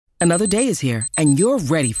Another day is here, and you're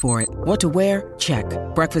ready for it. What to wear? Check.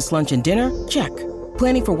 Breakfast, lunch, and dinner? Check.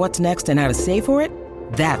 Planning for what's next and how to save for it?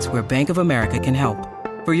 That's where Bank of America can help.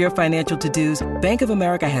 For your financial to-dos, Bank of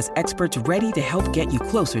America has experts ready to help get you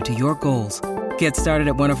closer to your goals. Get started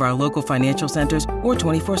at one of our local financial centers or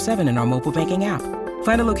 24/7 in our mobile banking app.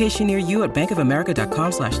 Find a location near you at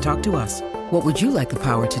bankofamerica.com/talktous. What would you like the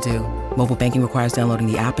power to do? Mobile banking requires downloading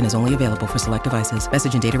the app and is only available for select devices.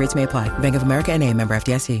 Message and data rates may apply. Bank of America N.A., member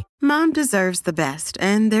FDIC. Mom deserves the best,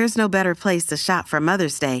 and there's no better place to shop for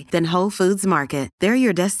Mother's Day than Whole Foods Market. They're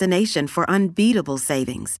your destination for unbeatable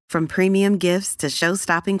savings, from premium gifts to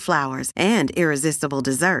show-stopping flowers and irresistible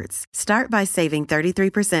desserts. Start by saving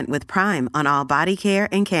 33% with Prime on all body care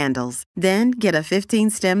and candles. Then get a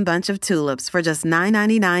 15-stem bunch of tulips for just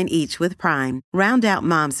 $9.99 each with Prime. Round out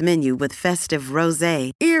Mom's menu with festive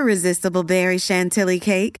rosé, irresistible berry chantilly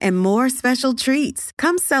cake, and more special treats.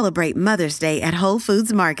 Come celebrate Mother's Day at Whole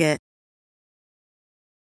Foods Market.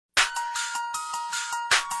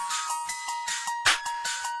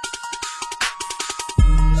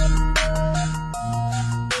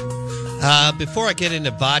 Before I get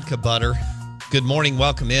into vodka butter, good morning,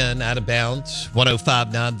 welcome in, Out of Bounds,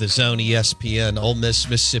 105.9 The Zone, ESPN, Ole Miss,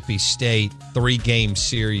 Mississippi State, 3-game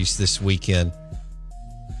series this weekend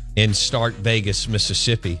in Stark Vegas,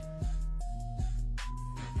 Mississippi.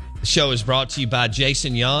 The show is brought to you by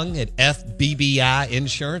Jason Young at FBBI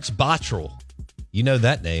Insurance, Bottrell. You know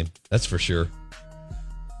that name, that's for sure.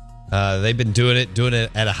 They've been doing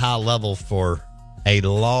it at a high level for a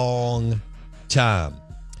long time.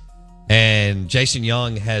 And Jason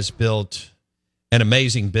Young has built an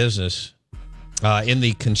amazing business in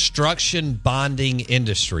the construction bonding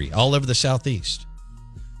industry all over the Southeast.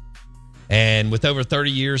 And with over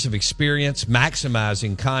 30 years of experience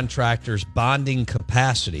maximizing contractors' bonding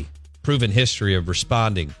capacity, proven history of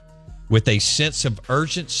responding with a sense of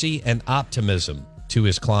urgency and optimism to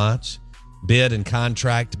his clients' bid and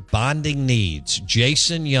contract bonding needs.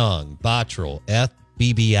 Jason Young, Bottrell,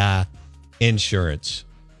 FBBI Insurance.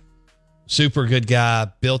 Super good guy,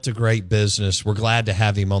 built a great business. We're glad to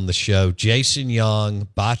have him on the show. Jason Young,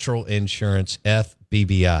 Bottrell Insurance,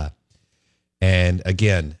 FBBI. And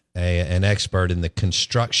again, an expert in the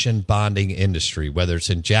construction bonding industry, whether it's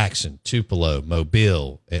in Jackson, Tupelo,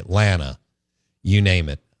 Mobile, Atlanta, you name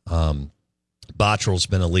it. Bottrell's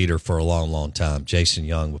been a leader for a long, long time. Jason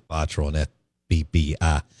Young with Bottrell and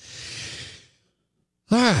FBBI.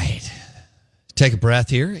 All right. Take a breath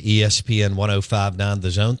here. ESPN 105.9 The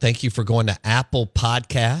Zone. Thank you for going to Apple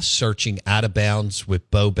Podcasts, searching Out of Bounds with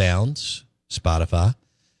Bo Bounds, Spotify.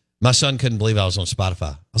 My son couldn't believe I was on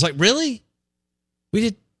Spotify. I was like, really? We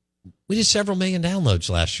did several million downloads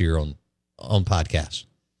last year on podcasts.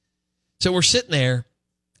 So we're sitting there.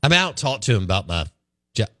 I'm out, talk to him about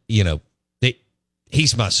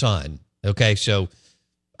he's my son. Okay. So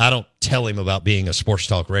I don't tell him about being a sports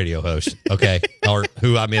talk radio host. Okay. Or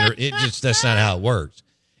who I'm in. That's not how it works.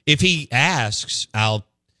 If he asks, I'll,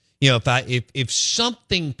 if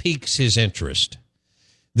something piques his interest,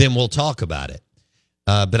 then we'll talk about it.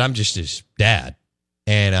 But I'm just his dad,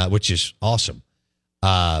 and which is awesome.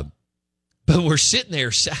 But we're sitting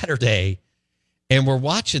there Saturday, and we're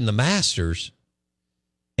watching the Masters,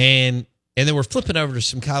 and then we're flipping over to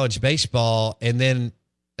some college baseball, and then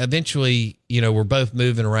eventually, we're both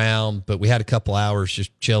moving around, but we had a couple hours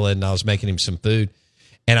just chilling, and I was making him some food.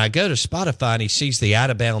 And I go to Spotify, and he sees the Out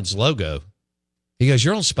of Bounds logo. He goes,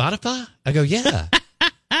 "You're on Spotify?" I go, "Yeah."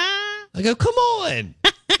 I go, "Come on."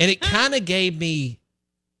 And it kind of gave me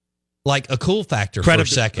like a cool factor for a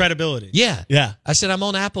second. Credibility. Yeah. Yeah. I said, "I'm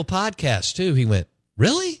on Apple Podcasts too." He went,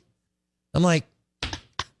 "Really?" I'm like, "All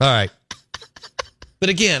right." But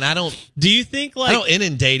again, do you think I don't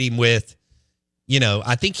inundate him with,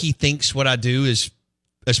 I think he thinks what I do is,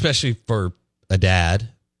 especially for a dad,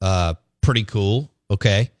 pretty cool.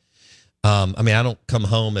 Okay. I don't come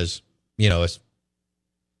home as, a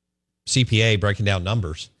CPA breaking down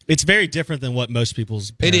numbers. It's very different than what most people's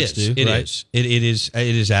parents do. It right? is. It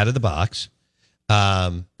is out of the box.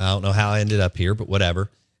 I don't know how I ended up here, but whatever.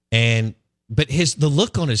 But the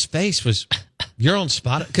look on his face was, "You're on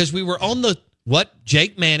Spotify," because we were on what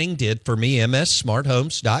Jake Manning did for me,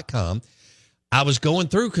 mssmarthomes.com. I was going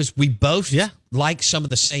through because we both like some of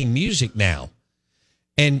the same music now.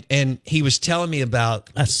 And he was telling me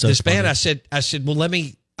about this band. I said, well,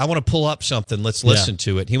 I want to pull up something. Let's listen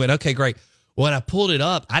to it. He went, "Okay, great." When I pulled it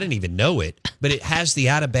up, I didn't even know it, but it has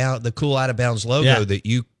the cool Out of Bounds logo that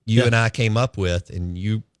you and I came up with, and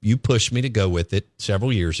you pushed me to go with it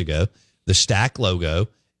several years ago. The Stack logo,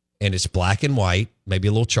 and it's black and white, maybe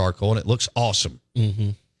a little charcoal, and it looks awesome.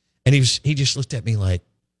 Mm-hmm. And he just looked at me like,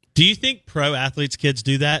 "Do you think pro athletes' kids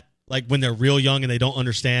do that? like when they're real young and they don't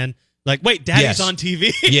understand. Like, wait, Daddy's Yes. on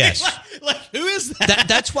TV. Yes. like who is that?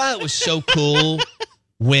 That's why it was so cool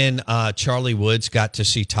when Charlie Woods got to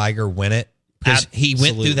see Tiger win it. Because he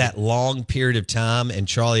went through that long period of time, and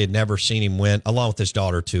Charlie had never seen him win, along with his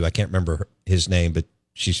daughter, too. I can't remember his name, but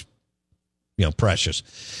she's, precious.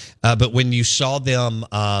 But when you saw them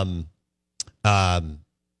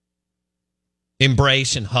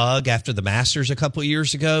embrace and hug after the Masters a couple of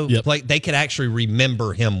years ago, like they could actually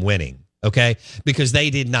remember him winning. Okay, because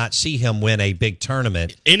they did not see him win a big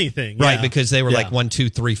tournament, anything, right? yeah. Because they were like 1, 2,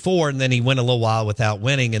 3, 4, and then he went a little while without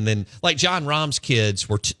winning, and then like John Rahm's kids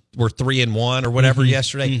were 3-1 or whatever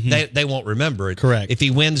yesterday. They won't remember it. Correct. If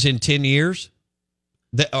he wins in 10 years,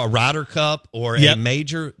 a Ryder Cup or a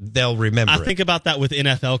major, they'll remember. I think about that with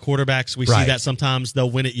NFL quarterbacks. We see that sometimes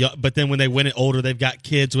they'll win it, but then when they win it older, they've got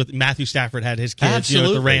kids. With Matthew Stafford had his kids,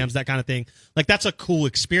 Absolutely. The Rams, that kind of thing. Like that's a cool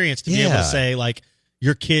experience to be able to say like.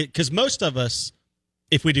 Your kid, because most of us,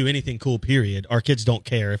 if we do anything cool, period, our kids don't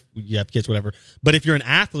care if you have kids, whatever. But if you're an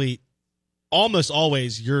athlete, almost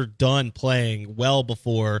always you're done playing well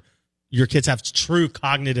before your kids have true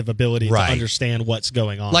cognitive ability to understand what's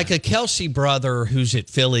going on. Like a Kelsey brother who's at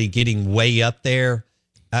Philly getting way up there.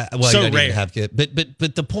 So rare.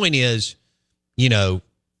 But the point is, it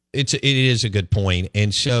is a good point.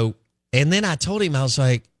 And then I told him, I was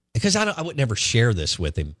like, because I would never share this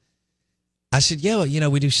with him. I said,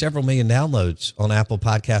 we do several million downloads on Apple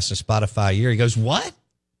Podcasts and Spotify a year. He goes, what?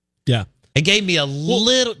 Yeah. It gave me a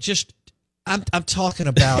little, I'm talking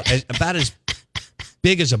about as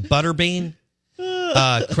big as a butterbean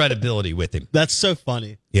credibility with him. That's so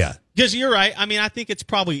funny. Yeah. Because you're right. I mean, I think it's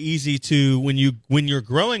probably easy to, when you're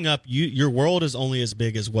growing up, your world is only as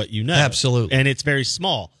big as what you know. Absolutely. And it's very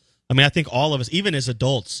small. I mean, I think all of us, even as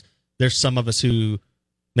adults, there's some of us who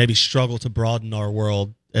maybe struggle to broaden our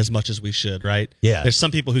world as much as we should, right? Yeah. There's some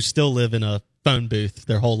people who still live in a phone booth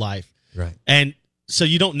their whole life. Right. And so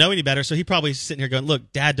you don't know any better. So he probably sitting here going,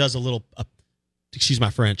 look, Dad does excuse my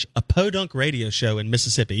French, a podunk radio show in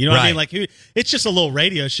Mississippi. You know what I mean? Like, it's just a little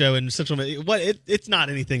radio show in Central. It's not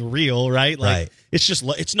anything real, right? Like,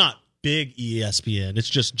 it's not big ESPN. It's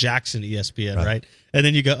just Jackson ESPN, right? And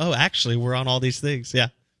then you go, oh, actually, we're on all these things. Yeah.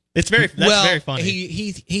 That's very funny.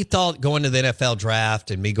 He thought going to the NFL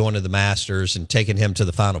draft and me going to the Masters and taking him to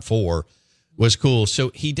the Final Four was cool.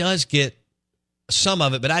 So he does get some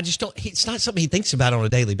of it, but I just don't. It's not something he thinks about on a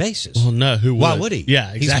daily basis. Well, no, who would? Why would he?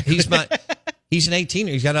 Yeah, exactly. He's an 18er.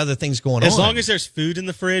 He's got other things going on. As long as there's food in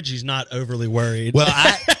the fridge, he's not overly worried. Well,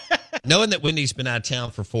 knowing that Wendy's been out of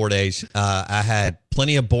town for 4 days, I had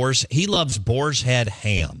plenty of boar's. He loves boar's head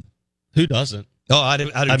ham. Who doesn't? Oh, I do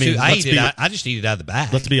too. I just eat it out of the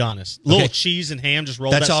bag. Let's be honest. Little cheese and ham, just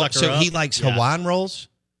roll that sucker so up. he likes Hawaiian rolls,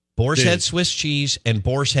 boar's head Swiss cheese, and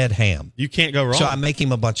boar's head ham. You can't go wrong. So I make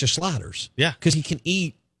him a bunch of sliders. Yeah. Because he can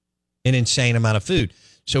eat an insane amount of food.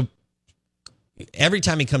 So every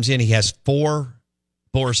time he comes in, he has 4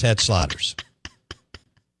 boar's head sliders.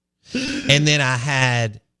 And then I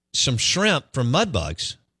had some shrimp from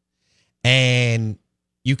Mudbugs. And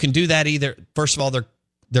you can do that either. First of all,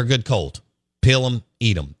 they're good cold. Peel them,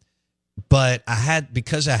 eat them. But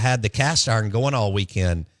because I had the cast iron going all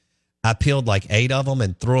weekend, I peeled like 8 of them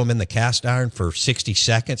and threw them in the cast iron for 60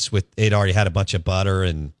 seconds. It already had a bunch of butter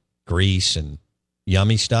and grease and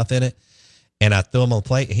yummy stuff in it. And I threw them on the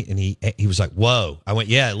plate, and he was like, whoa. I went,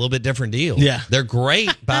 yeah, a little bit different deal. Yeah. They're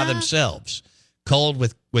great by themselves, cold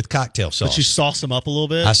with cocktail sauce. But you sauce them up a little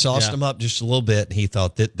bit? I sauced them up just a little bit, and he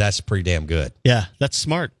thought that's pretty damn good. Yeah, that's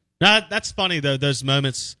smart. Now, that's funny, though, those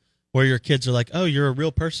moments where your kids are like, oh, you're a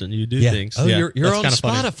real person. You do things. Oh, yeah, you're on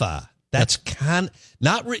Spotify. Funny. That's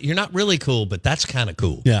you're not really cool, but that's kind of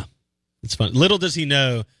cool. Yeah. It's fun. Little does he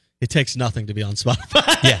know it takes nothing to be on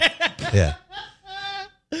Spotify. Yeah.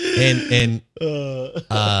 And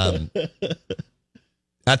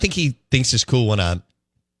I think he thinks it's cool when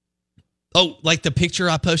like the picture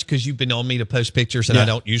I post, because you've been on me to post pictures, and I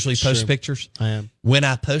don't usually post pictures. I am. When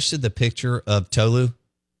I posted the picture of Tolu.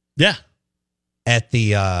 Yeah. At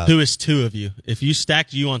the who is 2 of you? If you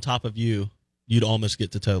stacked you on top of you, you'd almost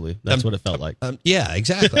get to Tolu. That's what it felt like. Yeah,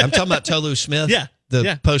 exactly. I'm talking about Tolu Smith,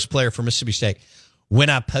 the post player for Mississippi State. When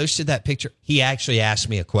I posted that picture, he actually asked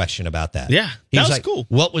me a question about that. Yeah, he was like, cool.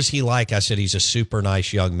 What was he like? I said, he's a super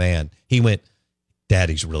nice young man. He went,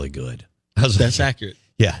 Daddy's really good. I was That's accurate.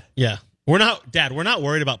 Yeah. Yeah. We're not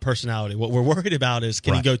worried about personality. What we're worried about is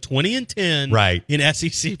can he go 20-10 in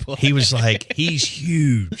SEC play? He was like, he's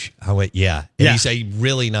huge. I went, yeah. And he's a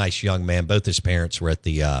really nice young man. Both his parents were at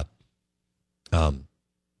the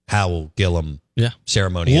Howell Gillum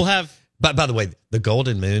ceremony. We'll have by the way, the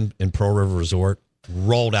Golden Moon in Pearl River Resort,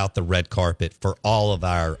 rolled out the red carpet for all of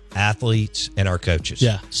our athletes and our coaches.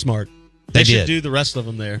 Yeah, smart. They should did. do the rest of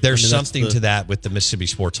them there. There's something to that with the Mississippi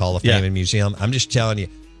Sports Hall of Fame and Museum. I'm just telling you,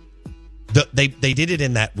 they did it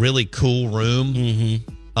in that really cool room.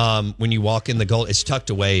 Mm-hmm. When you walk in the goal, it's tucked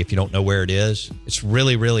away if you don't know where it is. It's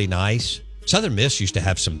really, really nice. Southern Miss used to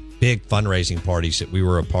have some big fundraising parties that we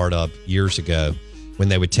were a part of years ago when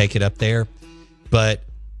they would take it up there. But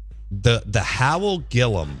the Howell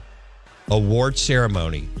Gillum award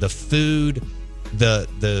ceremony, the food,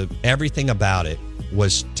 the everything about it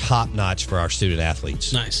was top notch for our student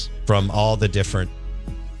athletes. Nice. From all the different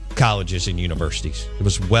colleges and universities. It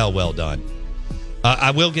was well done.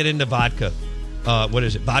 I will get into vodka. What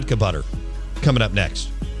is it? Vodka butter coming up next.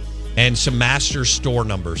 And some Masters store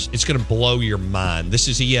numbers. It's going to blow your mind. This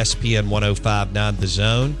is ESPN 105.9 The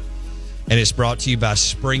Zone. And it's brought to you by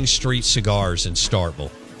Spring Street Cigars in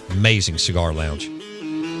Starkville. Amazing cigar lounge.